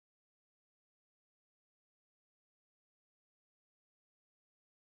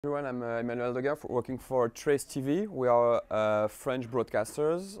Everyone, I'm Emmanuel Degas, working for Trace TV. We are French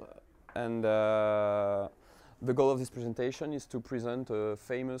broadcasters, and the goal of this presentation is to present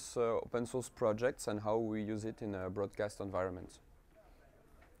famous open source projects and how we use it in a broadcast environment.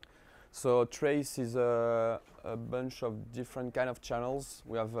 So Trace is a bunch of different kind of channels.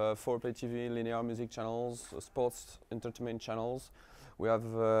 We have 4 pay TV linear music channels, sports entertainment channels. We have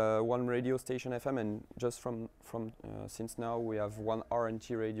 1 radio station FM, and just since now we have 1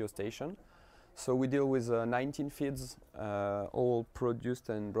 R&T radio station. So we deal with 19 feeds, all produced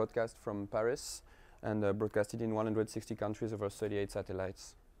and broadcast from Paris, and broadcasted in 160 countries over 38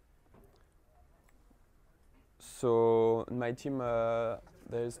 satellites. So in my team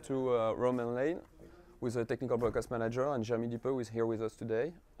there's 2 Roman Lane, who is a technical broadcast manager, and Jeremy Dupeux, who is here with us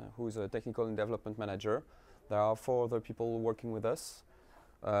today, who is a technical and development manager. There are 4 other people working with us.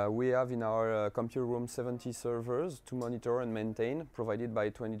 We have in our computer room 70 servers to monitor and maintain, provided by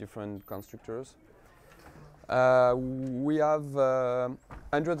 20 different constructors. We have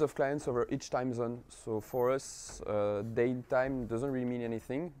hundreds of clients over each time zone. So for us, daytime doesn't really mean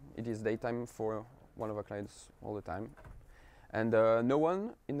anything. It is daytime for one of our clients all the time. And no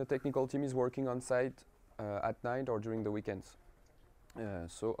one in the technical team is working on site at night or during the weekends.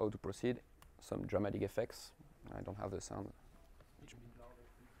 So how to proceed? Some dramatic effects. I don't have the sound.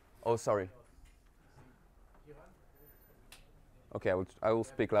 Oh, sorry. Okay, I will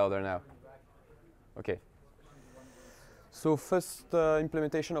speak louder now. Okay. So first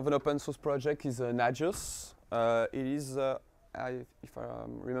implementation of an open source project is Nagios. It is, if I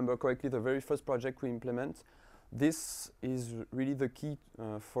remember correctly, the very first project we implement. This is really the key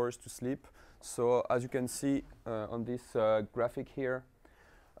for us to sleep. So as you can see on this graphic here,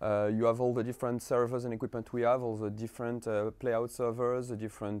 you have all the different servers and equipment we have, all the different playout servers, the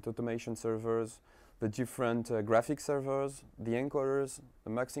different automation servers, the different graphic servers, the encoders, the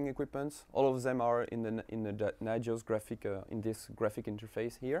maxing equipment. All of them are in the Nagios graphic, in this graphic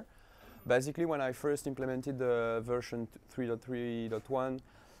interface here. Basically, when I first implemented the version 3.3.1,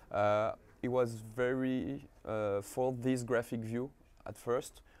 it was very for this graphic view at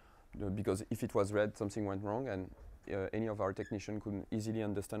first, because if it was red, something went wrong, and any of our technicians couldn't easily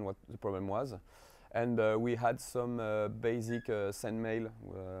understand what the problem was. And we had some basic send mail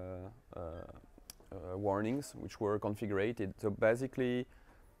warnings which were configured. So basically,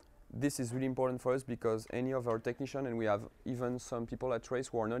 this is really important for us because any of our technicians, and we have even some people at Trace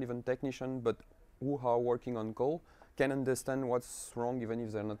who are not even technicians but who are working on call, can understand what's wrong even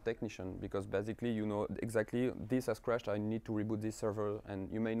if they're not technician, because basically you know exactly this has crashed, I need to reboot this server,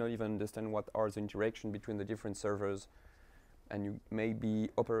 and you may not even understand what are the interaction between the different servers, and you may be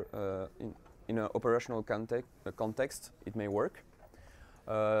in an operational context, it may work.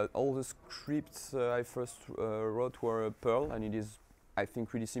 All the scripts I first wrote were Perl, and it is, I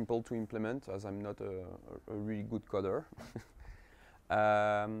think, really simple to implement as I'm not a really good coder.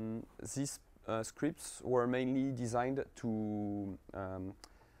 These scripts were mainly designed to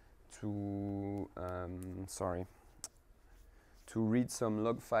read some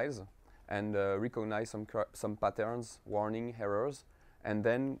log files and recognize some patterns, warning, errors, and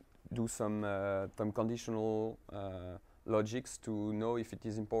then do some conditional logics to know if it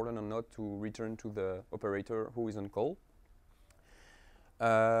is important or not to return to the operator who is on call.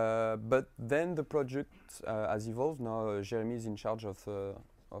 But then the project has evolved. Now Jeremy is in charge of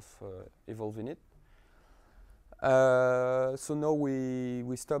evolving it. So now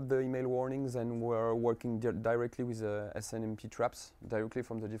we stopped the email warnings and we're working directly with SNMP traps, directly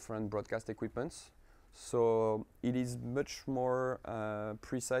from the different broadcast equipments. So it is much more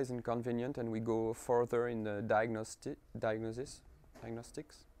precise and convenient, and we go further in the diagnostics.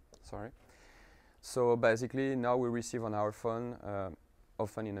 Sorry. So basically now we receive on our phone,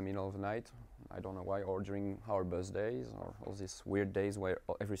 often in the middle of the night, I don't know why, or during our birthdays, or all these weird days where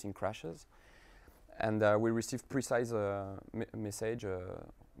everything crashes. And we receive precise message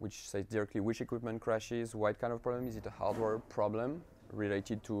which says directly which equipment crashes, what kind of problem, is it a hardware problem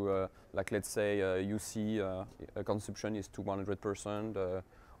related to, like let's say UC consumption is to 100%,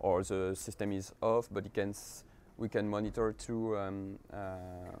 or the system is off, but we can monitor through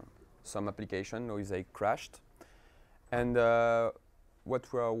some application, or if they crashed. And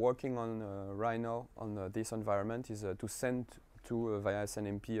what we are working on right now on this environment is to send to via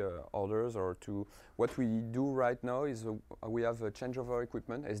SNMP orders, or to what we do right now is we have changeover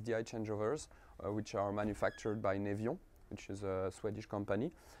equipment, SDI changeovers, which are manufactured by Nevion, which is a Swedish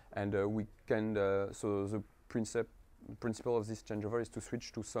company, and we can so the principle of this changeover is to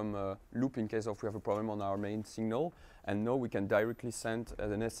switch to some loop in case of we have a problem on our main signal, and now we can directly send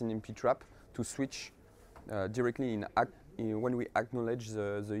an SNMP trap to switch directly when we acknowledge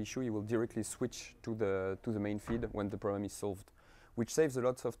the issue, it will directly switch to the main feed when the problem is solved, which saves a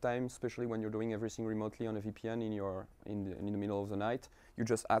lot of time, especially when you're doing everything remotely on a VPN in the middle of the night. You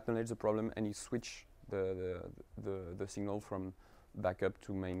just acknowledge the problem and you switch the signal from backup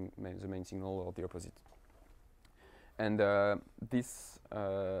to the main signal or the opposite. And this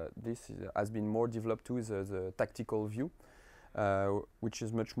has been more developed too as a tactical view, which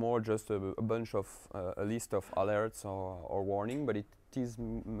is much more just a bunch of a list of alerts or warning, but it is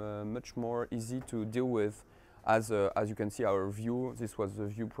much more easy to deal with. As you can see, our view, this was the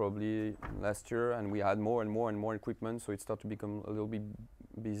view probably last year, and we had more and more equipment, so it started to become a little bit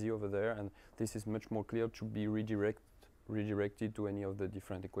busy over there, and this is much more clear to be redirected to any of the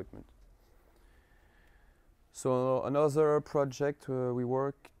different equipment. So another project we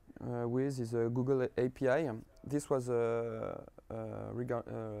work with is a Google API. This was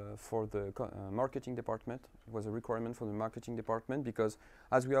for the marketing department. It was a requirement for the marketing department because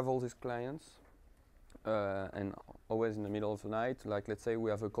as we have all these clients and always in the middle of the night, like let's say we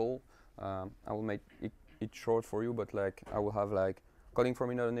have a call, I will make it short for you, but like I will have like calling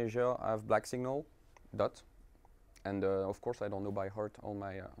from Indonesia, I have black signal, dot. And of course I don't know by heart all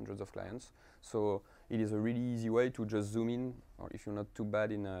my hundreds of clients. So it is a really easy way to just zoom in, or if you're not too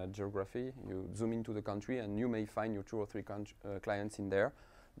bad in geography, you zoom into the country and you may find your 2 or 3 clients in there.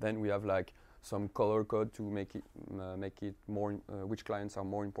 Then we have like some color code to make it more, which clients are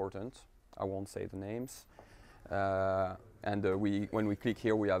more important. I won't say the names. And when we click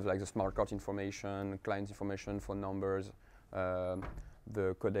here, we have like the smart card information, client information, phone numbers,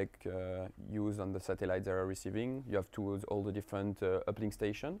 the codec used on the satellite they are receiving. You have all the different uplink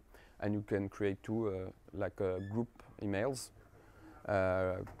station, and you can create like group emails,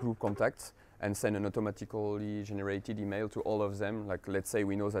 group contacts, and send an automatically generated email to all of them. Like let's say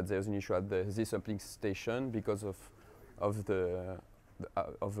we know that there's an issue at this uplink station because of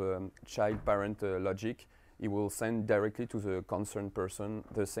child-parent logic. It will send directly to the concerned person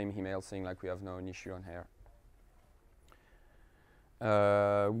the same email saying like we have now an issue on here.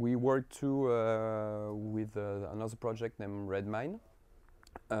 We work too with another project named Redmine.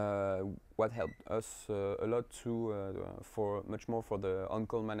 What helped us a lot too for much more for the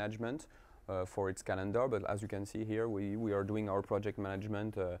on-call management for its calendar. But as you can see here, we are doing our project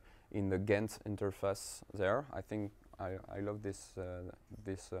management in the Gantt interface there. I think I love this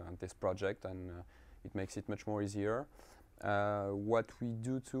project, and it makes it much more easier. What we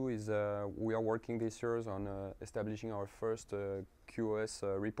do too is we are working this year on establishing our first QoS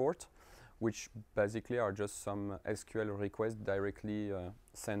report, which basically are just some SQL requests directly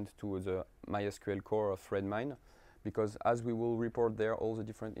sent to the MySQL core of Redmine, because as we will report there all the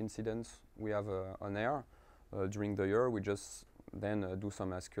different incidents we have on air during the year, we just then do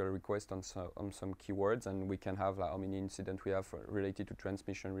some SQL requests on some keywords, and we can have like, how many incidents we have related to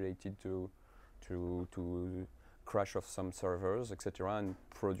transmission, related to crash of some servers, etc., and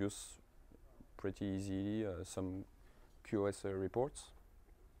produce pretty easily some QoS reports.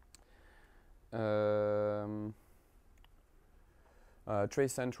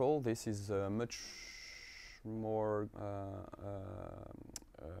 Trace Central, this is much more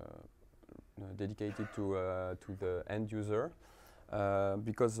dedicated to the end user,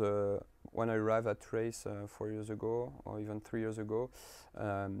 because when I arrived at Trace 4 years ago, or even 3 years ago,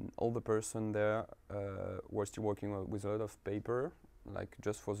 all the person there were still working with a lot of paper, like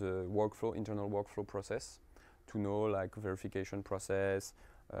just for the workflow, internal workflow process, to know like verification process,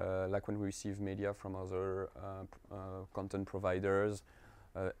 like when we receive media from other content providers,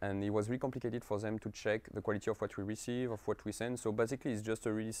 and it was really complicated for them to check the quality of what we receive, of what we send. So basically it's just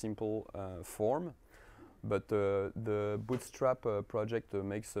a really simple form, but the Bootstrap project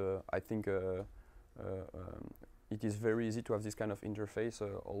makes, I think, it is very easy to have this kind of interface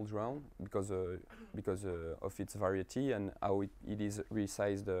all around because of its variety and how it is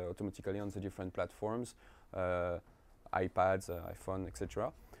resized automatically on the different platforms, iPads, iPhone,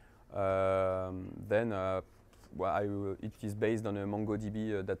 etc. It is based on a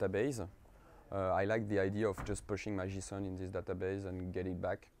MongoDB database. I like the idea of just pushing my JSON in this database and get it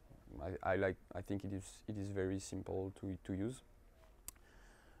back. I think it is very simple to use.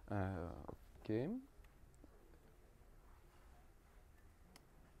 Okay.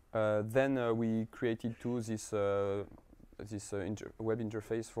 Then we created too this web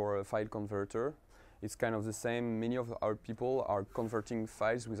interface for a file converter. It's kind of the same. Many of our people are converting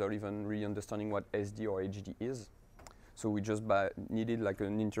files without even really understanding what SD or HD is. So we just needed like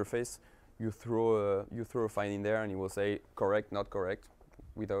an interface. You throw a file in there and it will say correct, not correct,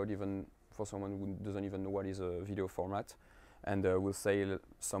 without even, for someone who doesn't even know what is a video format. and we'll say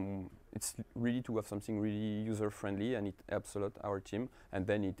it's really to have something really user-friendly, and it helps a lot our team. And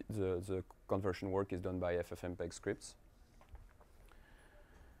then the conversion work is done by FFmpeg scripts.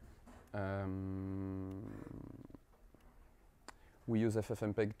 We use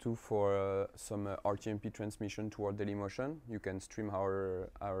FFmpeg too for some RTMP transmission toward Dailymotion. You can stream our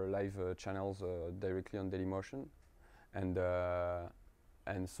live channels directly on Dailymotion,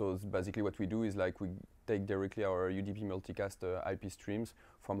 and so basically what we do is like we take directly our UDP multicast IP streams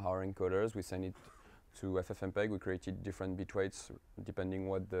from our encoders. We send it to FFmpeg. We created different bitrates depending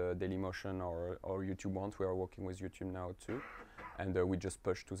what the Dailymotion or YouTube wants. We are working with YouTube now too, and we just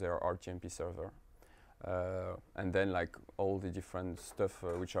push to their RTMP server. And then like all the different stuff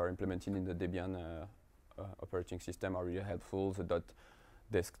which are implemented in the Debian operating system are really helpful. The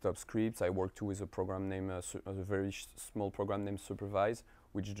 .desktop scripts. I work too with a program named a very small program named Supervise,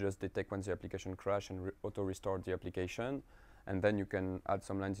 which just detect when the application crash and auto restore the application. And then you can add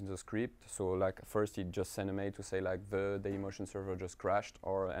some lines in the script. So like first it just send a mail to say like the Dailymotion server just crashed,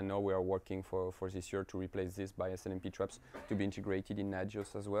 and now we are working for this year to replace this by SNMP traps to be integrated in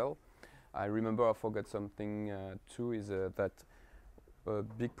Nagios as well. I remember I forgot something too, is that a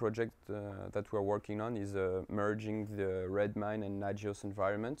big project that we're working on is merging the Redmine and Nagios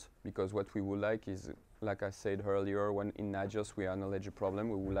environment, because what we would like is, like I said earlier, when in Nagios we acknowledge a problem,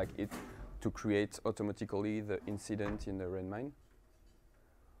 we would like it to create automatically the incident in the Redmine.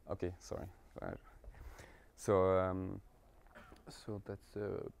 Okay, sorry. So that's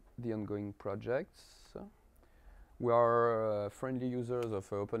the ongoing projects. We are friendly users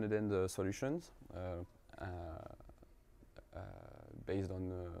of open-ended solutions based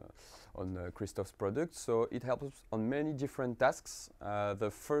on Christophe's product. So it helps us on many different tasks.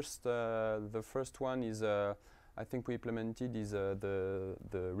 The first one is I think we implemented is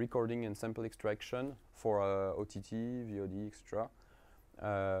the recording and sample extraction for OTT, VOD, etc.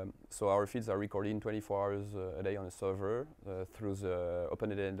 So our feeds are recorded 24 hours a day on a server through the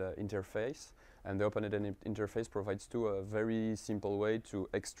open-ended interface. And the open-ended interface provides too a very simple way to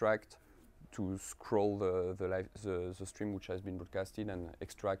extract, to scroll the stream which has been broadcasted and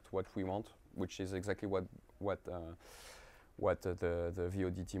extract what we want, which is exactly what the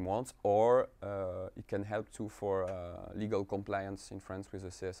VOD team wants. Or it can help too for legal compliance in France with the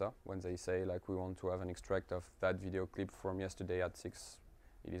CSA. When they say like we want to have an extract of that video clip from yesterday at 6,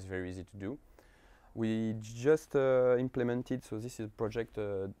 it is very easy to do. We just implemented, so this is a project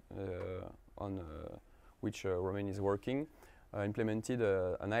on which Romain is working, implemented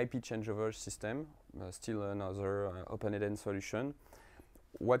an IP changeover system, still another open-ended solution.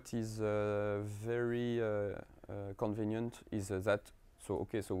 What is very convenient is that, so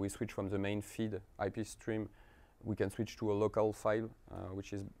we switch from the main feed IP stream, we can switch to a local file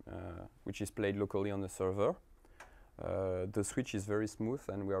which is played locally on the server. The switch is very smooth,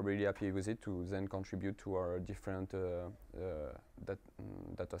 and we are really happy with it to then contribute to our different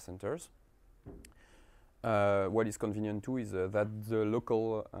data centers. What is convenient too is that the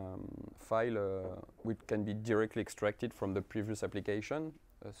local file which can be directly extracted from the previous application.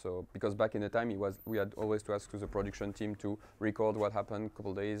 So because back in the time we had always to ask to the production team to record what happened a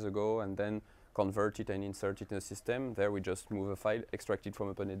couple days ago and then convert it and insert it in the system. There we just move a file, extract it from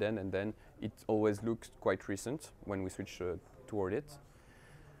open-ended, and then it always looks quite recent when we switch toward it.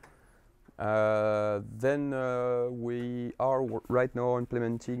 Then we are right now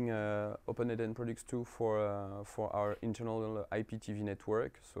implementing open-ended products too for our internal IPTV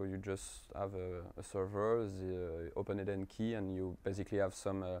network. So you just have a server, the open-ended key, and you basically have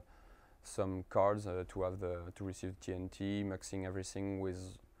some cards to receive TNT, mixing everything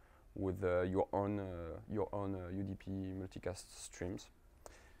with your own UDP multicast streams.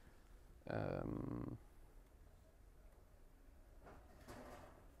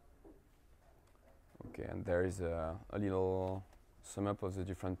 Okay, and there is a little sum up of the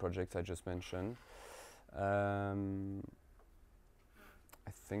different projects I just mentioned. I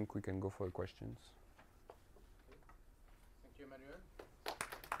think we can go for the questions. Thank you, Emmanuel.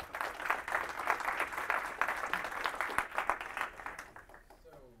 So,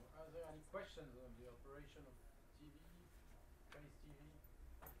 are there any questions on the operation of TV, Chinese TV?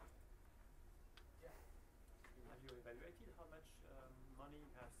 Yeah. Have you evaluated how much money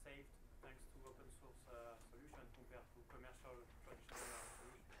you have saved thanks to open source solution compared to commercial traditional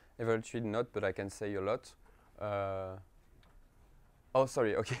solutions? Evaluated not, but I can say a lot. Oh,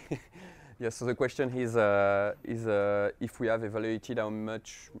 sorry. Okay. Yes. So the question is if we have evaluated how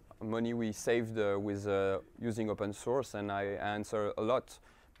much money we saved with using open source, and I answer a lot,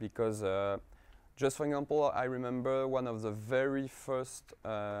 because just for example, I remember one of the very first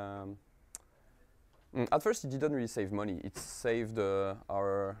At first, it didn't really save money. It saved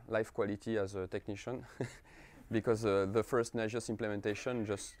our life quality as a technician because the first Nagios implementation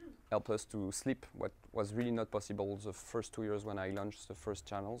just helped us to sleep, what was really not possible the first 2 years when I launched the first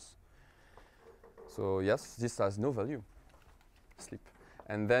channels. So yes, this has no value, sleep.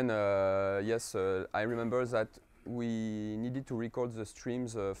 And then, yes, I remember that we needed to record the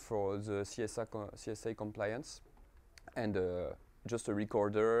streams for the CSA compliance, and just a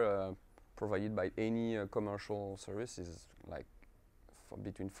recorder provided by any commercial service is like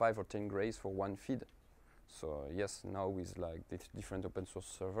between 5 or 10 grays for one feed. So yes, now with like different open source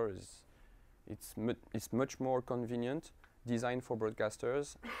servers, it's much more convenient, designed for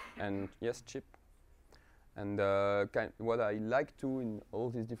broadcasters, and yes, cheap. And what I like too in all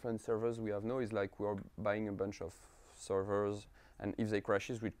these different servers we have now is like we are buying a bunch of servers, and if they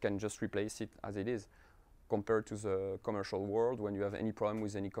crashes, we can just replace it as it is. Compared to the commercial world, when you have any problem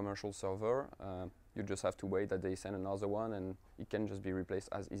with any commercial server, you just have to wait that they send another one, and it can just be replaced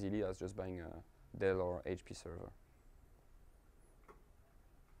as easily as just buying a Dell or HP server.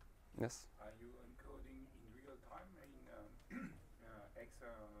 Yes? Are you encoding in real time in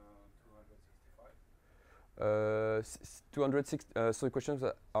X265? So the questions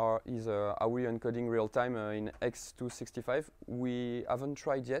are we encoding real time in X265? We haven't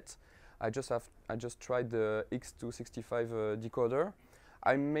tried yet. I just tried the X265 decoder.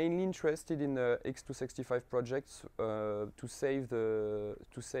 I'm mainly interested in the X265 projects to save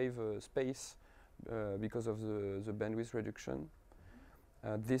space because of the bandwidth reduction.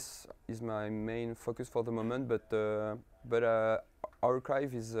 This is my main focus for the moment, but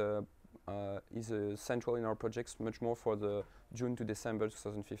archive is central in our projects, much more for the June to December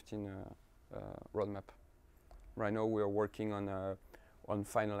 2015 roadmap. Right now we are working on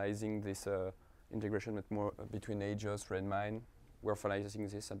finalizing this integration with more between Nagios, Redmine. We're finalizing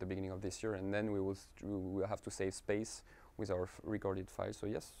this at the beginning of this year, and then we will have to save space with our recorded files. So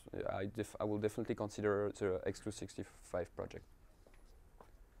yes, I will definitely consider the X265 project.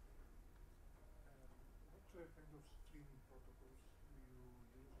 What kind of streaming protocols do you use?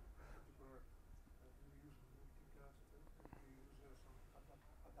 In particular, do you use multicast? Do you use some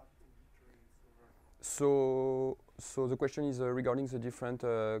adaptive bitrate? So the question is regarding the different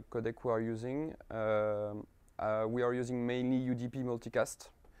codec we are using. We are using mainly UDP multicast.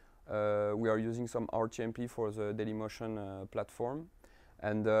 We are using some RTMP for the Dailymotion platform.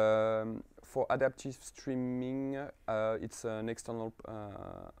 And for adaptive streaming, it's an external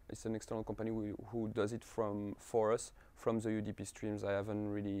company who does it for us from the UDP streams. I haven't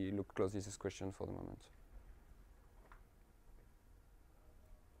really looked closely at this question for the moment.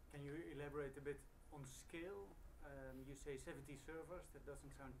 Can you elaborate a bit on scale? You say 70 servers, that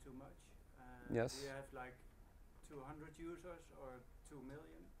doesn't sound too much. Yes. Do you have like 200 users or 2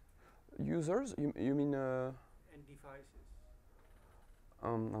 million? Users? You mean? And devices?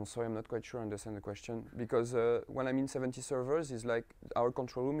 I'm sorry, I'm not quite sure I understand the question. Because when I mean 70 servers, is like our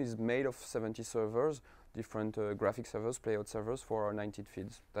control room is made of 70 servers, different graphic servers, playout servers for our 19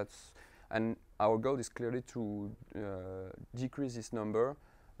 feeds. And our goal is clearly to decrease this number,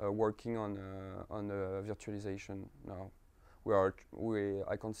 working on virtualization now.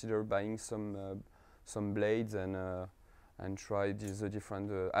 I consider buying some blades and try the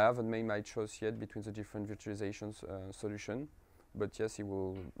different. I haven't made my choice yet between the different virtualization solution, but yes, it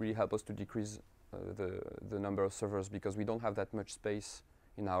will really help us to decrease the number of servers because we don't have that much space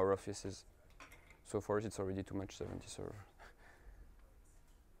in our offices. So for us, it's already too much 70 servers.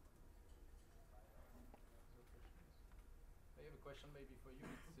 I have a question maybe for you.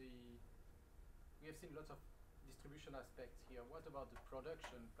 We have seen lots of distribution aspects here. What about the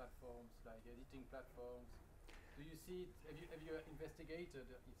production platforms, like editing platforms? Do you see it? Have you investigated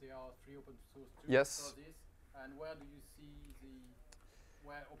if there are free open source tools Yes. for this? And where do you see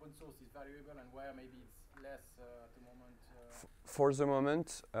where open source is valuable and where maybe it's less at the moment? For the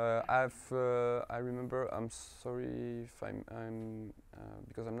moment, I remember. I'm sorry if I'm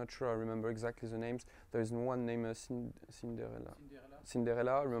because I'm not sure I remember exactly the names. There is one named Cinderella.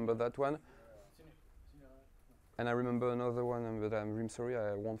 Cinderella. I remember that one. And I remember another one, but I'm really sorry,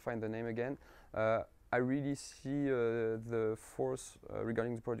 I won't find the name again. I really see the force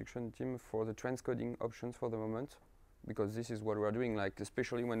regarding the production team for the transcoding options for the moment, because this is what we're doing, like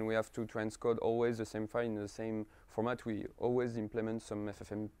especially when we have to transcode always the same file in the same format, we always implement some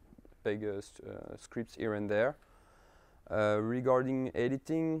FFmpeg scripts here and there. Regarding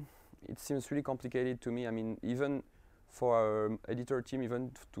editing, it seems really complicated to me. I mean, even for our editor team,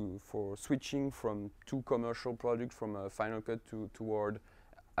 even for switching from two commercial products from Final Cut toward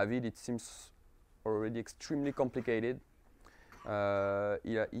Avid, it seems already extremely complicated.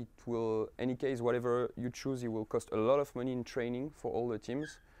 Yeah, it will, any case, whatever you choose, it will cost a lot of money in training for all the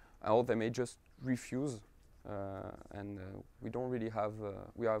teams, or they may just refuse, and we don't really have,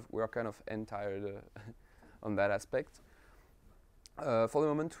 we are kind of tired on that aspect. For the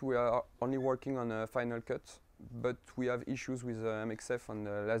moment, we are only working on Final Cut, but we have issues with MXF on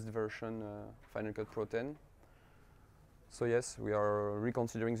the last version, Final Cut Pro 10. So yes, we are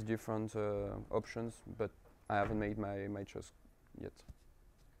reconsidering the different options, but I haven't made my choice yet.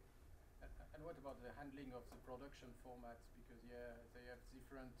 And what about the handling of the production formats? Because yeah, they have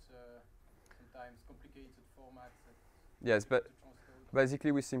different, sometimes complicated formats. Yes, but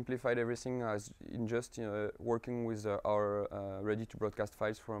basically we simplified everything as in just working with our ready-to-broadcast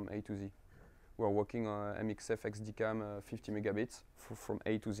files from A to Z. We're working on MXF XDCAM 50 megabits from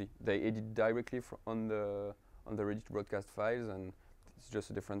A to Z. They edit directly on the ready-to-broadcast files, and it's just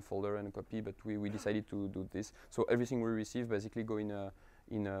a different folder and a copy, but we decided to do this. So everything we receive basically go in a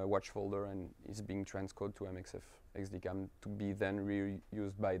watch folder and is being transcoded to MXF XDCAM to be then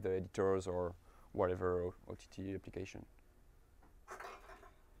reused by the editors or whatever OTT application.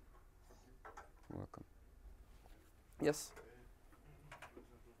 You're welcome. Yes? For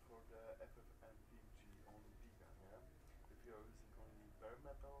example, for the FFmpeg on DCAM, yeah? If you are using only bare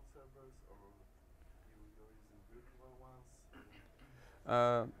metal servers or you're using virtual ones?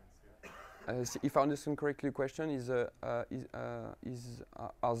 If I understand correctly, the question is are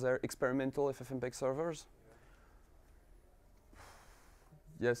there experimental FFmpeg servers?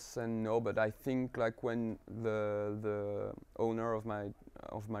 Yeah. Yes and no, but I think like when the owner of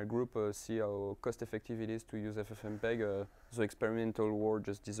my group see how cost effective it is to use FFmpeg, the experimental world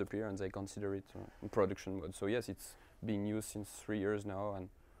just disappear and they consider it in production mode. So yes, it's being used since 3 years now, and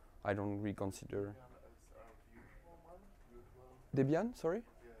I don't reconsider. Debian, sorry?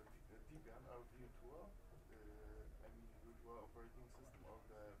 Yeah, Debian are virtual. I mean virtual operating system of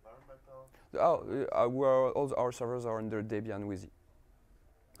the bare metal. All our servers are under Debian Wheezy.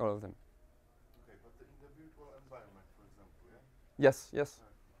 All of them. Okay, but in the virtual environment, for example, yeah? Yes, yes. Okay,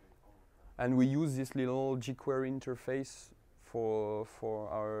 all of them. And we use this little jQuery interface for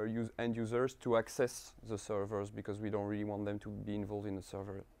our end users to access the servers, because we don't really want them to be involved in the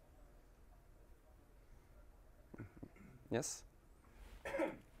server. Yes?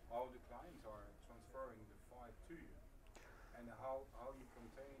 How the clients are transferring the file to you, and how you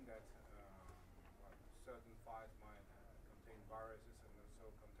contain that certain files might contain viruses and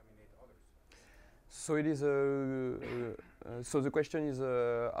also contaminate others. So it is so the question is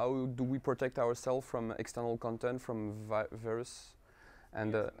how do we protect ourselves from external content, from virus,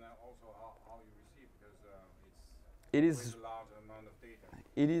 and yes, and also how you receive, because it it's is a large amount of data.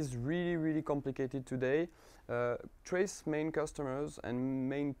 it is really complicated today. Trace main customers and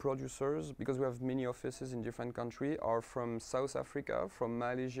main producers, because we have many offices in different countries, are from South Africa, from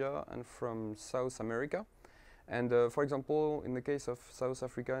Malaysia, and from South America. And for example, in the case of South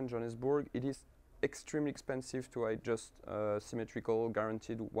Africa and Johannesburg, it is extremely expensive to adjust symmetrical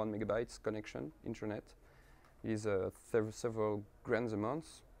guaranteed 1 megabytes connection internet. It is several grand a month,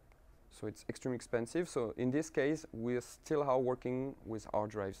 so it's extremely expensive. So in this case, we still are working with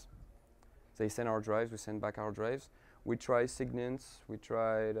hard drives. They send our drives, we send back our drives. We try signants, we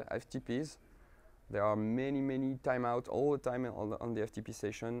tried FTPs. There are many timeouts all the time on the FTP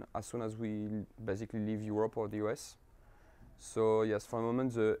station as soon as we basically leave Europe or the US. So yes, for the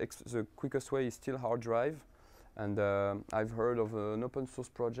moment, the quickest way is still hard drive. And I've heard of an open source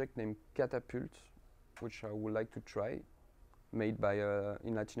project named Catapult, which I would like to try, made by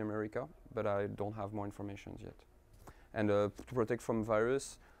in Latin America, but I don't have more information yet. And to protect from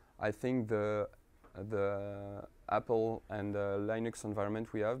virus, I think the Apple and Linux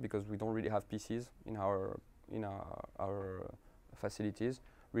environment we have, because we don't really have PCs in our facilities,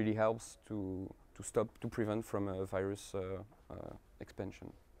 really helps to prevent from a virus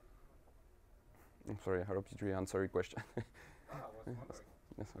expansion. I'm sorry, I hope it really answered your question. I was wondering.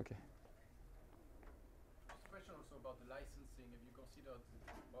 Yes, okay. Just a question also about the licensing. Have you considered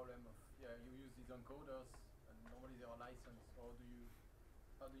the problem of, yeah, you use these encoders and normally they are licensed, or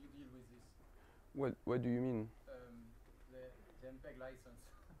how do you deal with this? What do you mean? The MPEG license.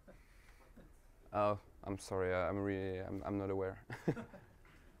 Oh, I'm sorry. I'm not aware. Okay.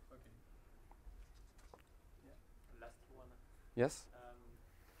 Last one. Yes.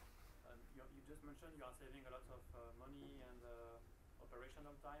 You just mentioned you are saving a lot of money and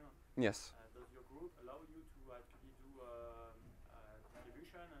operational time. Yes. Does your group allow you to actually do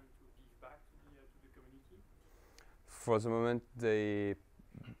contribution and to give back to the community? For the moment,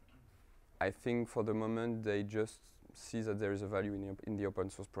 I think for the moment they just see that there is a value in the open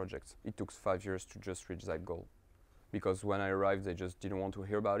source projects. It took 5 years to just reach that goal. because when I arrived, they just didn't want to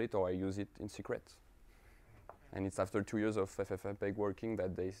hear about it, or I use it in secret. And it's after 2 years of FFmpeg working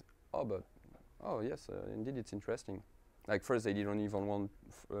that they, oh yes, indeed it's interesting. Like first they didn't even want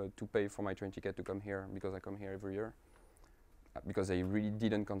to pay for my train ticket to come here, because I come here every year. Because they really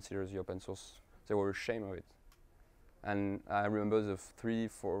didn't consider the open source. They were ashamed of it. And I remember the three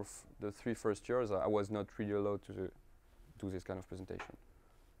first years, I was not really allowed to do this kind of presentation.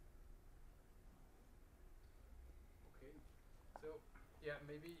 Okay. So, yeah,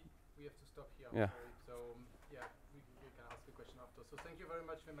 maybe we have to stop here. Yeah. Sorry. So, yeah, we can ask the question after. So, thank you very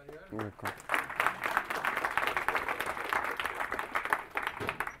much, Emmanuel. You're welcome.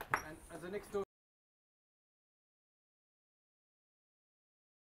 And the next